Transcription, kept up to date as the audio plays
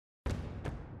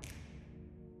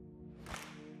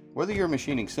Whether you're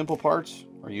machining simple parts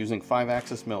or using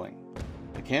 5-axis milling,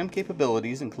 the CAM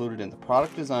capabilities included in the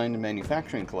Product Design and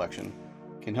Manufacturing collection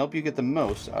can help you get the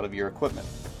most out of your equipment.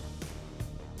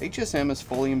 HSM is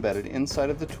fully embedded inside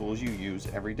of the tools you use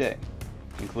every day,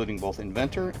 including both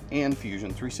Inventor and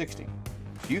Fusion 360,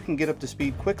 so you can get up to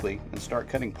speed quickly and start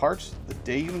cutting parts the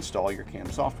day you install your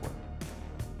CAM software.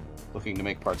 Looking to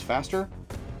make parts faster?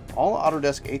 All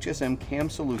Autodesk HSM CAM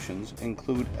solutions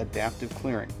include adaptive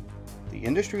clearing, the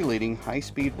industry-leading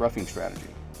high-speed roughing strategy.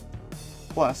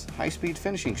 Plus, high-speed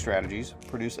finishing strategies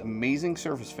produce amazing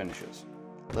surface finishes,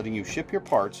 letting you ship your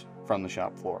parts from the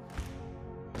shop floor.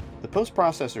 The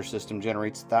post-processor system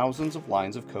generates thousands of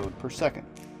lines of code per second,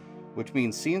 which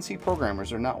means CNC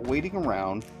programmers are not waiting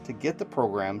around to get the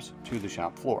programs to the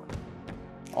shop floor.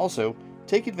 Also,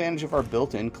 take advantage of our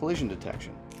built-in collision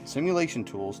detection and simulation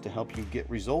tools to help you get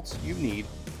results you need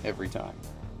every time.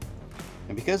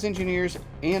 And because engineers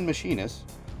and machinists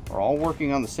are all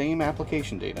working on the same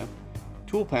application data,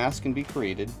 toolpaths can be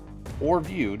created or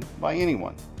viewed by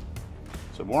anyone.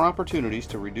 So more opportunities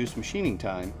to reduce machining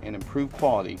time and improve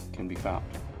quality can be found.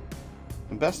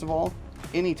 And best of all,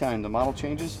 anytime the model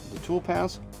changes, the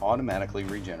toolpaths automatically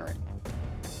regenerate.